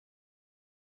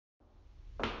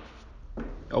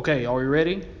Okay, are we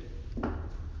ready?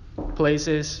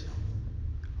 Places.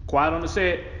 Quiet on the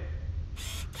set.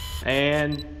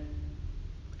 And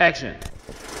action.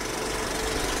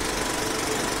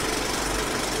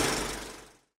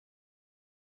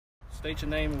 State your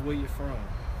name and where you're from.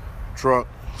 Truck,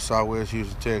 Southwest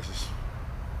Houston, Texas.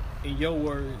 In your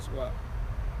words,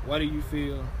 why do you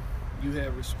feel you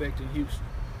have respect in Houston?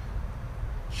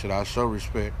 Should I show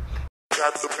respect?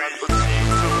 That's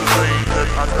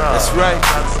right.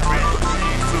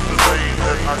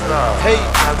 Hey,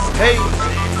 hey.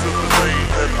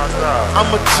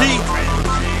 I'm a G.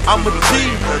 I'm a G.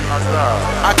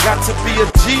 I got to be a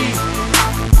G.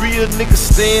 Real nigga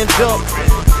stand up.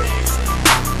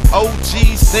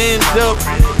 OG stand up.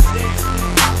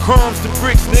 Crumbs to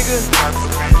bricks, nigga.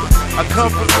 I come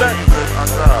from that.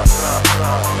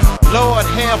 Lord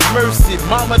have mercy,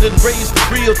 mama done raised a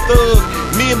real thug.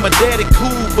 Me and my daddy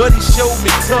cool, but he showed me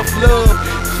tough love.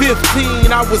 15,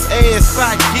 I was ass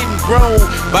out getting grown.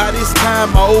 By this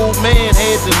time, my old man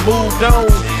had to moved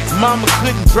on. Mama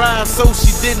couldn't drive, so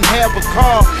she didn't have a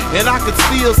car. And I could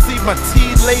still see my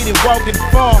tea lady walking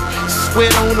far.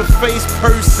 Sweat on her face,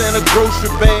 purse, and a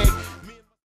grocery bag.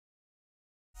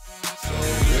 So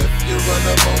if you run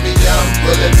up on me, I'm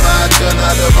pulling my gun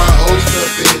out of my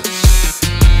holster, bitch.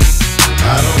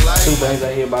 Two things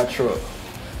I hear about Truck.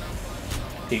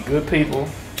 He good people,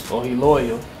 or he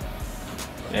loyal,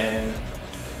 and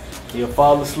he'll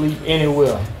fall asleep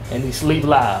anywhere, and he sleep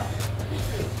loud.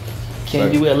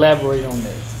 Can you elaborate on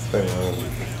that?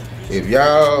 If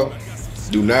y'all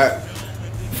do not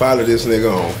follow this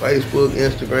nigga on Facebook,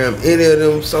 Instagram, any of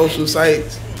them social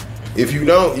sites, if you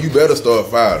don't, you better start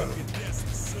following him.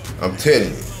 I'm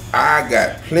telling you, I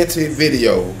got plenty of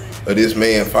video of this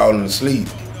man falling asleep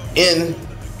in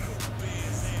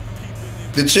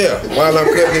the chair while I'm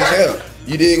cutting his hair.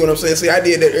 You dig what I'm saying? See, I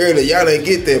did that earlier. Y'all ain't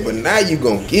get there, but now you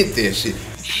gonna get that shit.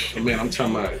 Man, I'm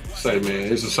talking about,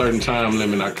 man, it's a certain time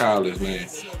limit I call this, man.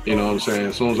 You know what I'm saying?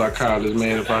 As soon as I call this,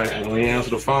 man, when he answer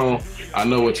the phone, I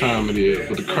know what time it is.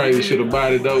 But the crazy shit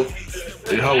about it, though,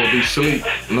 the hoe will be asleep.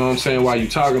 You know what I'm saying? While you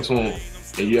talking to him,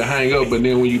 and you hang up, but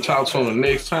then when you talk to him the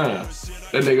next time,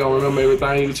 that nigga gonna remember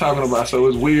everything you was talking about, so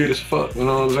it's weird as fuck, you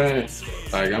know what I'm saying?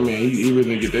 Like, I mean, he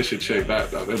really didn't get that shit checked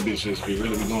out, though. That bitch just be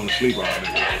really going to sleep all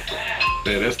nigga.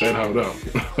 Yeah, that's that hoe, though.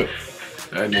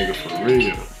 That nigga for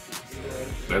real.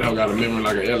 That hoe got a memory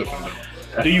like an elephant,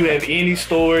 though. Do you have any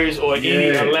stories or any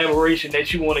elaboration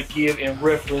that you want to give in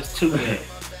reference to that?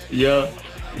 Yeah,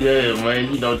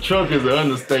 man. You know, Truck is an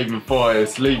understatement for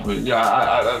as sleeping.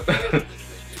 Yeah,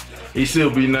 he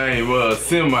should be named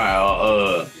semi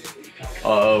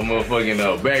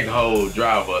motherfucking backhoe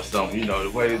driver or something. You know, the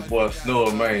way this boy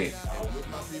snore, man,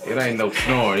 it ain't no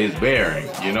snoring, it's bearing.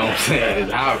 You know what I'm saying?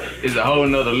 It's a whole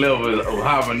nother level of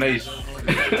hibernation.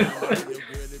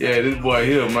 Yeah, this boy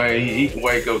here, man, he can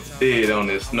wake up dead on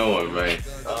this snoring, man.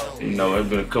 You know, it's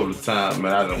been a couple of times,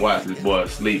 man, I done watched this boy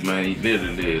sleep, man. He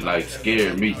literally, like,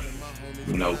 scared me,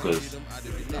 you know, because,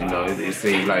 you know, it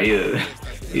seems like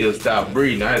he'll stop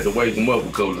breathing. I had to wake him up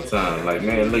a couple of times. Like,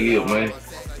 man, look here, man.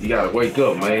 You gotta wake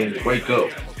up, man. Wake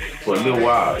up for a little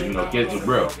while, you know, get your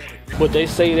breath. But they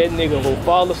say that nigga will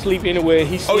fall asleep anywhere,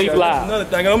 he sleep loud. Another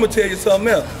thing, I'm gonna tell you something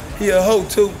else. He a hoe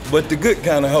too, but the good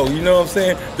kind of hoe, you know what I'm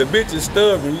saying? The bitch is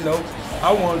stubborn, you know.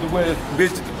 I wanted to wear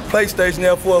bitch PlayStation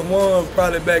Air Force One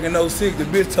probably back in 06. The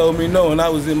bitch told me no, and I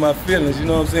was in my feelings, you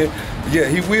know what I'm saying? Yeah,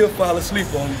 he will fall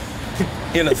asleep on me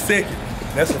in a second.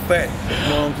 That's a fact, you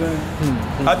know what I'm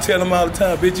saying? I tell him all the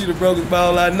time, bitch, you the brokest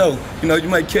ball I know. You know, you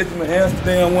might catch him in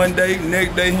Amsterdam one day, the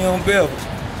next day he on Bevel.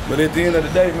 But at the end of the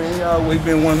day, man, he always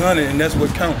been 100, and that's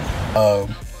what counts.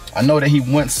 I know that he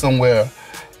went somewhere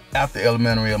after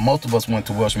elementary. Most of us went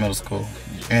to Welch Middle School,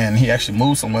 and he actually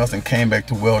moved somewhere else and came back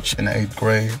to Welch in the 8th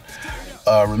grade.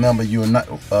 Remember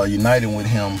uniting with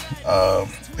him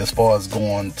as far as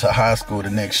going to high school the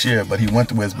next year, but he went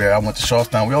to Westbury, I went to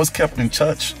Charlestown. We always kept in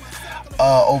touch.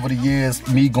 Over the years,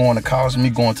 me going to college, me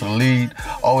going to the league,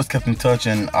 always kept in touch,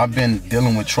 and I've been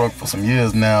dealing with Truck for some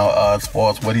years now as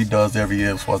far as what he does every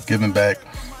year, as far as giving back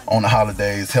on the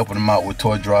holidays, helping him out with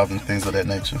toy drives and things of that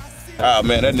nature. Ah,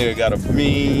 man, that nigga got a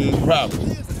mean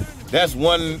problem. That's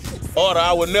one order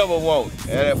I would never want.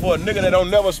 And for a nigga that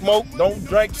don't never smoke, don't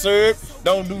drink, serve,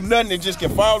 don't do nothing, and just can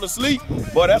fall asleep,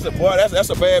 boy, that's a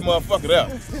bad motherfucker there.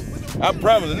 I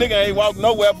promise, the nigga ain't walked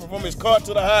nowhere from his car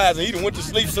to the highs, and he done went to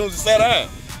sleep as soon as he sat down.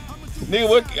 Nigga,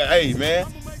 what? Hey, man.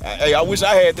 Hey, I wish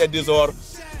I had that disorder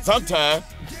sometime.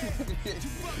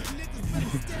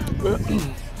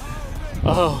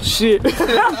 Oh, shit.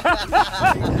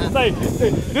 Like, this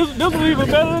was even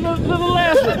better than the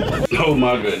last one. Oh,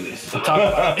 my goodness.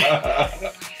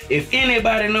 If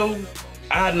anybody knows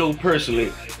I know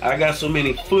personally, I got so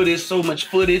much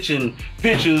footage and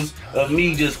pictures of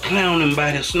me just clowning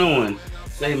by the snoring.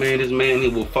 Say, man, this man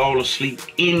here will fall asleep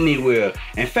anywhere.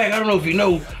 In fact, I don't know if you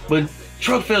know, but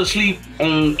Truck fell asleep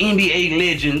on NBA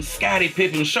legend Scottie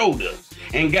Pippen's shoulder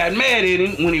and got mad at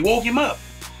him when he woke him up.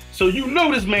 So you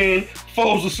know this man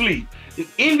falls asleep.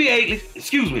 NBA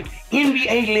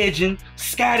legend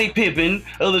Scottie Pippen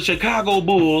of the Chicago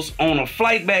Bulls on a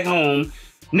flight back home,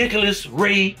 Nicholas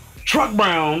Ray Truck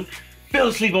Brown fell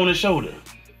asleep on his shoulder.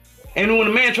 And when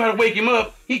the man tried to wake him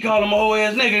up, he called him a whole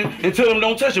ass nigga and told him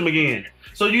don't touch him again.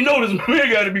 So you know this man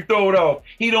got to be thrown off.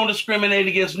 He don't discriminate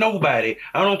against nobody.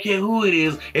 I don't care who it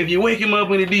is. If you wake him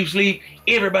up in a deep sleep,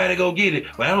 everybody go get it.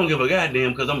 But I don't give a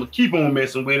goddamn because I'm going to keep on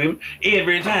messing with him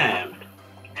every time.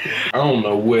 I don't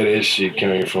know where that shit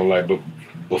came from. Like, but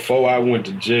before I went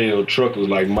to jail, Truck was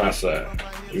like my side.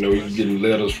 You know, he was getting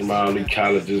letters from all these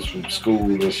colleges, from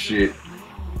school and shit.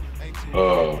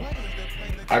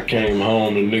 I came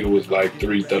home, the nigga was like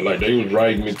 3:30. Like, they was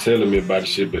writing me, telling me about the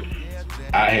shit, but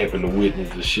I happened to witness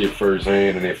the shit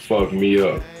firsthand and it fucked me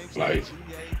up. Like,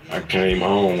 I came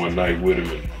home one night with him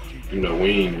and, you know, we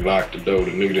ain't locked the door.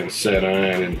 The nigga done sat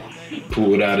down and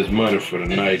pulled out his money for the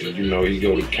night and, you know, he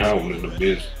go to counting in the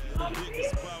business.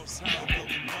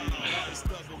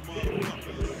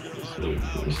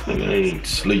 This nigga ain't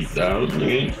sleep, dog.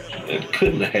 That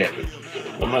couldn't have happened.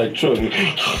 I'm like, Truck.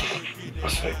 I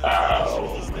say,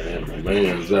 oh, man, my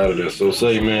man's out of there. So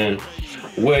say, man,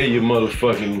 wear your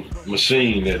motherfucking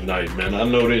machine that night, man. I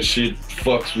know that shit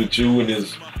fucks with you and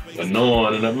is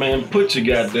annoying. And, man, put your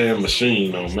goddamn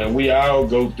machine on, man. We all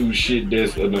go through shit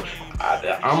that's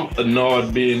I'm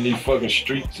annoyed being in these fucking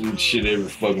streets and shit every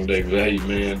fucking day. But, hey,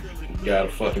 man, you gotta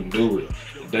fucking do it.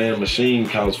 The damn machine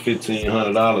costs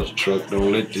 $1,500 a truck.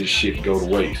 Don't let this shit go to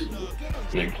waste,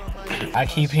 nigga. I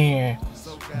keep hearing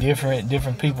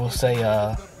different people say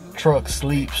Truck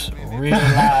sleeps real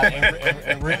loud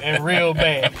and real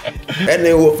bad. That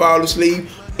nigga will fall asleep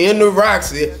in the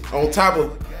Roxy on top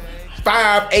of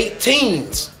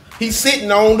 518s. He's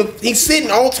sitting on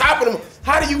top of them.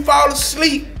 How do you fall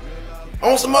asleep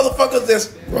on some motherfuckers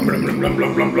that's rumbling,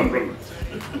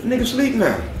 nigga sleep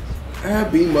now? I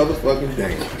be motherfucking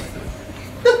damn.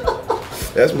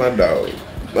 That's my dog.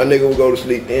 My nigga will go to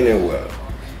sleep anywhere,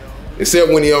 except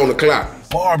when he on the clock.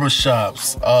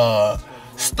 Barbershops,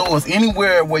 stores,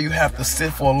 anywhere where you have to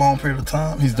sit for a long period of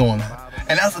time, he's doing that.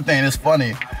 And that's the thing, it's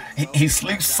funny. He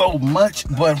sleeps so much,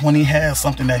 but when he has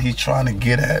something that he's trying to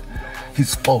get at,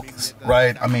 he's focused,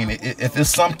 right? I mean, if it's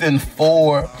something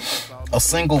for a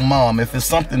single mom, if it's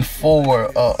something for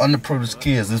underprivileged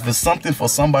kids, if it's something for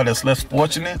somebody that's less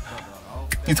fortunate,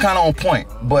 he's kind of on point.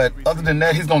 But other than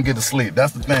that, he's gonna get to sleep.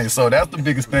 That's the thing. So that's the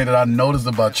biggest thing that I noticed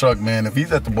about Truck, man. If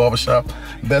he's at the barbershop,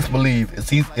 best believe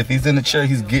if he's in the chair,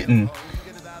 he's getting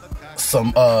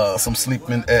some sleep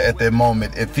at that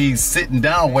moment. If he's sitting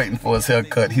down waiting for his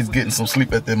haircut, he's getting some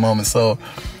sleep at that moment. So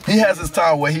he has his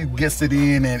time where he gets it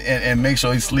in and make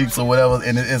sure he sleeps or whatever.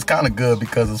 And it's kind of good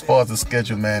because as far as the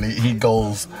schedule, man, he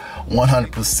goes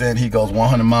 100%. He goes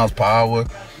 100 miles per hour.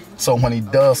 So when he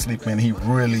does sleep in, he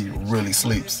really, really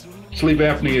sleeps. Sleep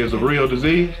apnea is a real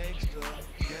disease.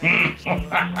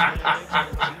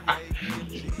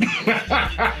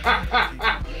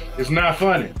 It's not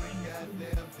funny.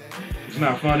 It's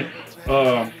not funny.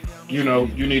 You know,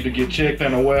 you need to get checked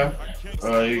and aware.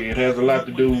 It has a lot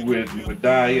to do with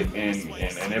diet and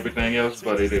everything else,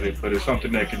 but it's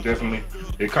something that can definitely,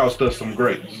 it cost us some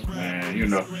grapes. And, you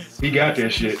know, he got that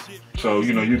shit. So,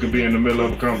 you know, you could be in the middle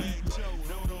of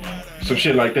some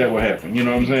shit like that will happen, you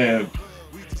know what I'm saying?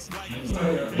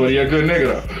 But he a good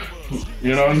nigga though.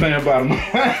 You know what I'm saying about him?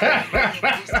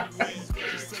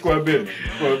 Square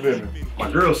business.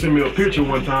 My girl sent me a picture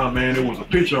one time, man. It was a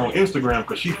picture on Instagram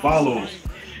because she follows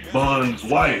Bun's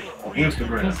wife on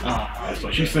Instagram. And so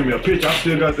she sent me a picture. I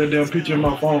still got that damn picture in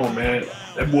my phone, man.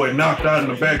 That boy knocked out in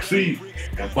the back seat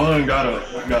and Bun got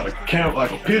a camp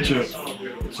like a picture.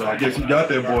 So I guess he got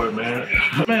that boy, man.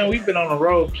 Man, we've been on the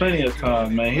road plenty of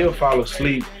times, man. He'll fall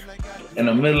asleep in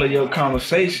the middle of your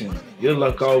conversation. You'll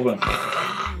look over and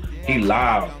he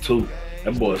loud too.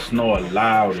 That boy snore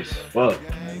loud as fuck,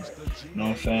 man. You know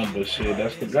what I'm saying? But shit,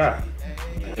 that's the guy.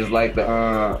 It's like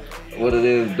the, what it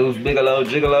is, Deuce Bigelow,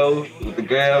 Gigolo with the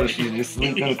girl, she's just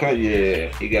sleeping in the car.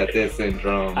 Yeah, he got that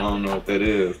syndrome. I don't know what that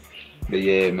is. But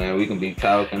yeah, man, we can be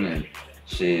talking and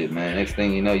shit, man. Next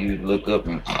thing you know, you look up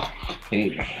and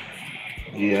he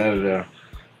out of there.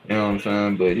 You know what I'm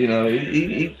saying? But you know,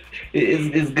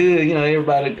 it's good. You know,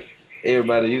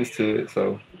 everybody used to it,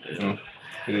 so you know,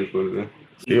 it is what it is.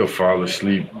 He'll fall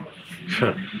asleep.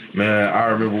 Man, I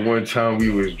remember one time we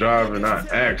was driving, I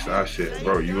asked, I said,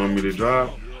 bro, you want me to drive?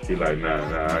 He like,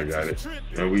 nah, I got it.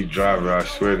 And we driving, I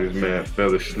swear this man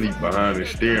fell asleep behind the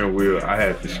steering wheel. I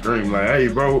had to scream like, hey,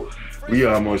 bro, we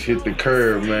almost hit the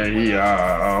curb, man.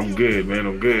 I'm good, man,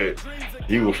 I'm good.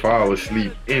 He will fall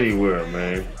asleep anywhere,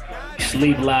 man.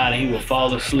 Sleep loud and he will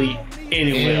fall asleep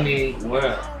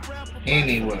anywhere.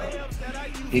 Anywhere.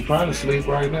 He probably sleep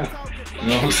right now. You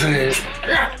know what I'm saying?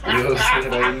 You know what I'm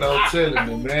saying? Ain't no telling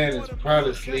the man is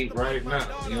probably asleep right now.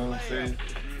 You know what I'm saying?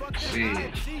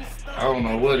 Shit. I don't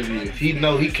know what it is. He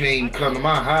know he can't even come to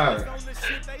my house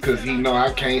because he know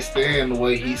I can't stand the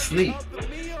way he sleep.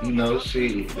 You know,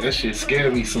 shit. That shit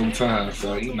scare me sometimes.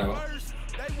 So, you know,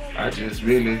 I just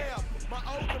really,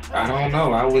 I don't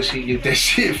know. I wish he get that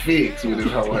shit fixed with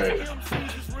his whole ass.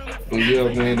 But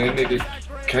yeah, man, that nigga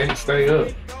can't stay up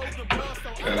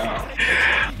at all.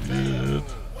 Yeah,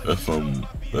 that's something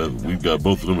that we got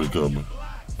both of them in common.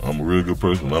 I'm a real good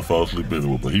person. I fall asleep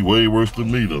anyway, but he way worse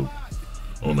than me though.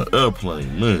 On the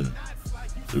airplane, man.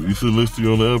 If you sit next to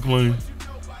you on the airplane,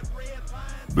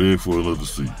 beg for another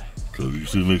seat. Cause if you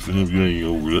sit next to him, you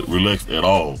ain't gonna relax at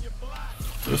all.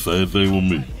 That same thing with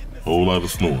me. Whole lot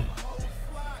of snoring.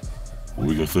 But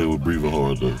we gonna say we're breathing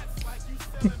hard though.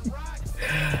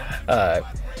 Alright.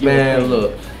 Man,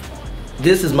 look.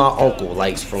 This is my uncle,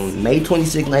 like from May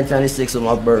 26, 1996 of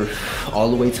my birth, all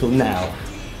the way till now,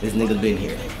 this nigga been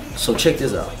here. So check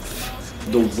this out.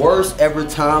 The worst ever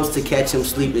times to catch him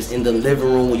sleep is in the living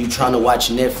room when you trying to watch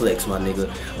Netflix, my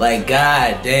nigga. Like,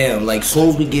 god damn, like soon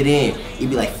as we get in, it'd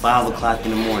be like 5 o'clock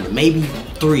in the morning, maybe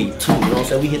 3, 2, you know what I'm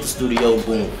saying? We hit the studio,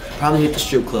 boom. Probably hit the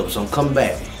strip club, so I'm coming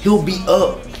back. He'll be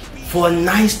up for a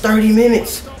nice 30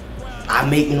 minutes. I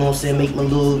make, you know what I'm saying, make my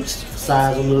little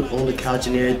size on the couch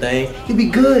and everything. He'll be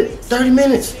good, 30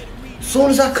 minutes. Soon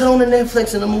as I cut on the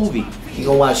Netflix in the movie, he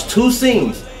gonna watch 2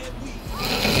 scenes.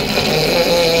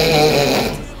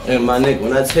 And my nigga,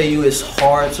 when I tell you it's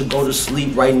hard to go to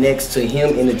sleep right next to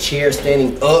him in the chair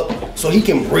standing up so he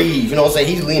can breathe, you know what I'm saying?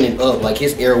 He's leaning up, like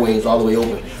his airways all the way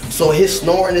open. So his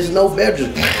snoring is no better.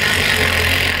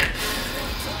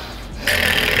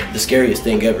 The scariest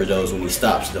thing ever though is when he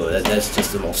stops though. That's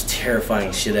just the most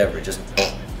terrifying shit ever. Just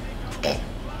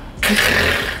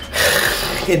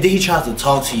and then he tries to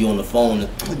talk to you on the phone.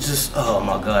 Just, oh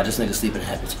my God, this nigga sleeping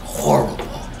habits horrible.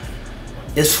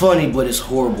 It's funny, but it's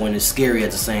horrible and it's scary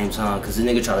at the same time. Cause the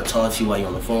nigga try to talk to you while you're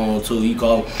on the phone too. You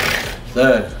call him,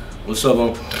 hey, what's up,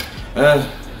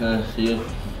 you?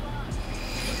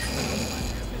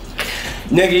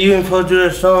 Nigga, you ain't supposed to do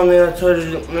that song, man. I told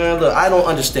you, man, look, I don't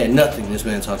understand nothing this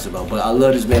man talks about, but I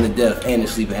love this man to death and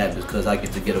his sleeping habits because I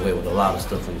get to get away with a lot of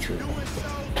stuff in the truth.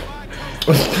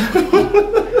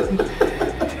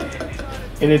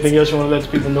 Anything else you want to let the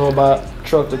people know about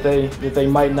Truck that they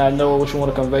might not know, or what you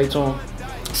want to convey to them?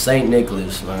 St.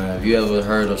 Nicholas, man. Have you ever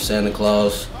heard of Santa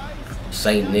Claus?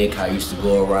 St. Nick, I used to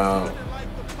go around.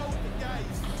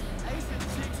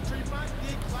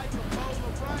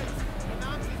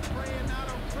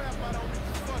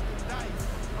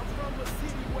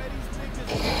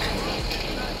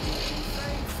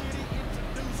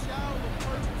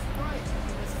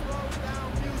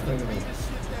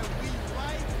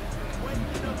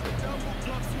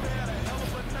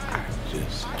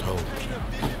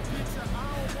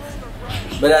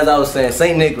 But as I was saying,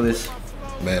 St. Nicholas.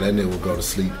 Man, that nigga would go to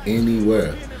sleep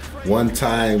anywhere. One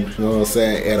time, you know what I'm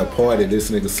saying, at a party, this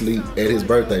nigga sleep at his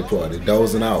birthday party,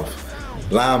 dozing off.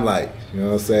 Limelight, you know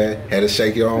what I'm saying? Had to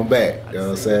shake your own back, you know what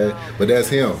I'm saying? But that's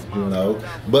him, you know.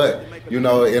 But, you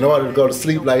know, in order to go to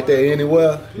sleep like that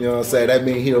anywhere, you know what I'm saying, that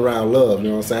means he around love, you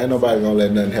know what I'm saying? Ain't nobody gonna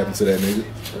let nothing happen to that nigga.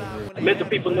 Let the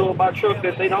people know about Truck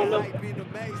that they don't know.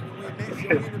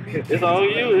 It's on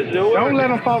you. It's your Don't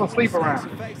let him fall asleep around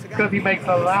because he makes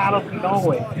a lot of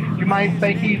noise. You might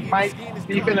think he might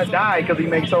be finna die because he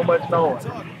makes so much noise.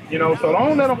 You know, so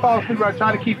don't let him fall asleep around.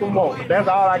 Try to keep him woke. That's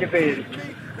all I can say.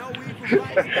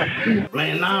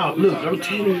 Man, nah, look, I'm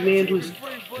telling you, man, listen,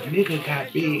 the nigga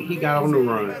got big. He got on the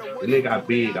run. The nigga got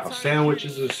big off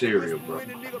sandwiches and cereal, bro.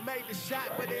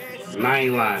 And I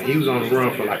ain't lying. He was on the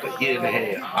run for like a year and a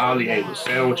half. All he ate was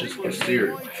sandwiches and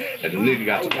cereal. And the nigga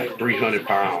got to like 300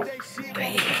 pounds.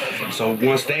 So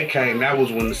once that came, that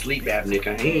was when the sleep apnea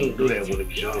came. He didn't do that when he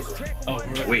was younger. Oh,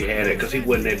 we had it because he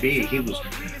wasn't that big. He was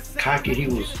cocky. He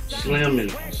was slim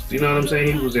and, you know what I'm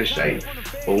saying? He was in shape.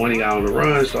 But when he got on the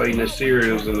run, started eating the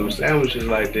cereals and them sandwiches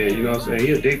like that, you know what I'm saying?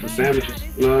 He addicted to sandwiches,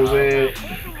 you know what I'm saying?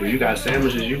 If you got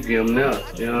sandwiches, you give them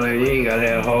up. You know what I mean? You ain't gotta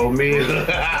have a whole meal.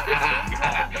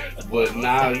 But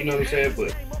now, you know what I'm saying?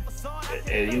 But,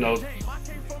 and you know,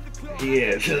 he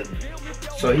had,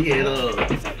 so he had,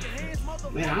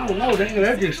 Man, I don't know. That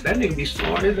nigga be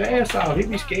snoring his ass off. He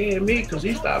be scaring me because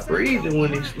he stopped breathing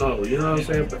when he snore. You know what I'm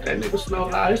saying? But that nigga snore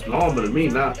loud. It's normal to me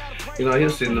now. You know, he'll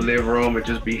sit in the living room and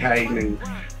just be hating and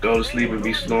go to sleep and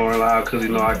be snoring loud because, you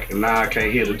know, I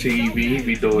can't hear the TV. He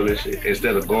be doing this shit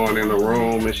instead of going in the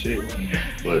room and shit.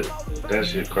 But that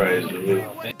shit crazy to me.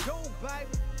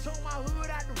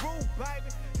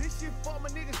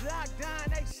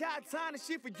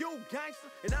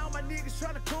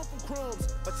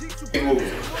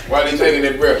 Why they taking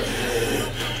that breath?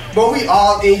 But we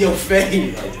all in your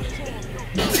face.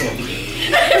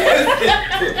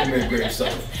 Come here, grab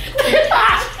something.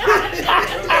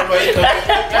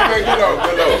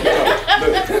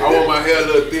 Look, I want my hair a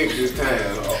little thick this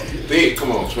time. Thick,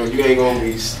 come on, Trump. You ain't gonna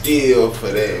be still for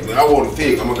that. But I want it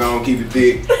thick. I'm gonna go and keep it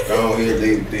thick. Go on here,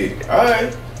 leave it thick. All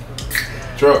right.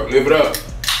 Truck, lift it up.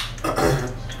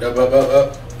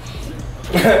 Up.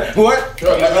 What?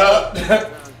 Truck, lift it up.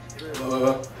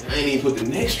 I ain't even put the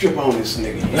neck strip on this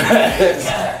nigga.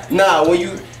 Nah, when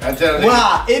you,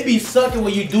 it be sucking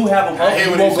when you do have a bump.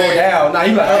 You won't go down. Nah,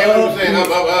 you like, I hate what I'm saying, up.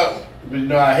 But you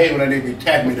know, I hate when that nigga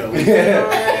tap me though.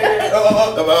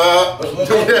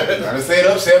 Gotta say it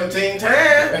up 17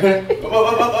 times.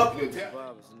 Up.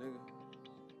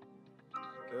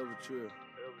 Ever chill.